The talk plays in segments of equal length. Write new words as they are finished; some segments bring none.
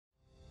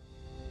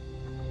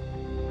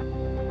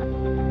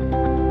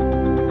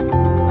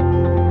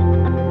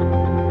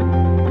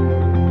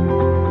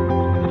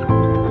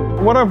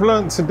I've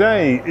learned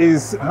today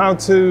is how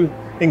to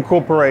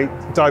incorporate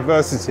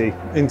diversity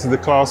into the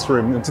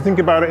classroom and to think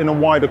about it in a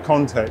wider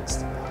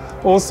context.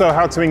 Also,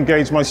 how to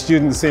engage my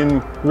students in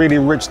really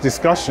rich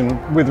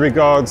discussion with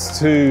regards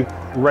to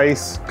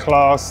race,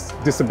 class,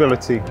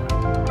 disability.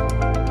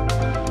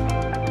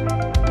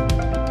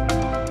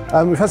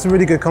 We've had some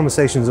really good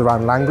conversations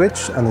around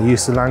language and the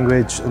use of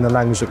language and the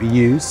language that we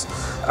use.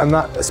 And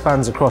that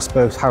spans across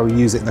both how we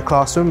use it in the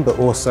classroom, but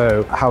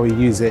also how we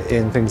use it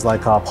in things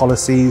like our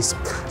policies.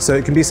 So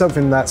it can be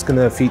something that's going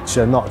to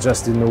feature not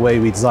just in the way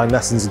we design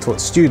lessons and talk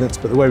to students,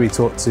 but the way we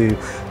talk to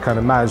kind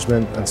of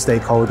management and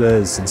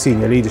stakeholders and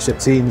senior leadership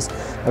teams,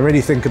 and really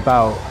think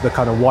about the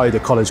kind of wider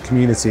college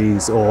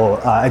communities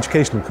or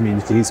educational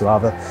communities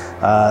rather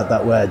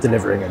that we're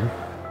delivering in.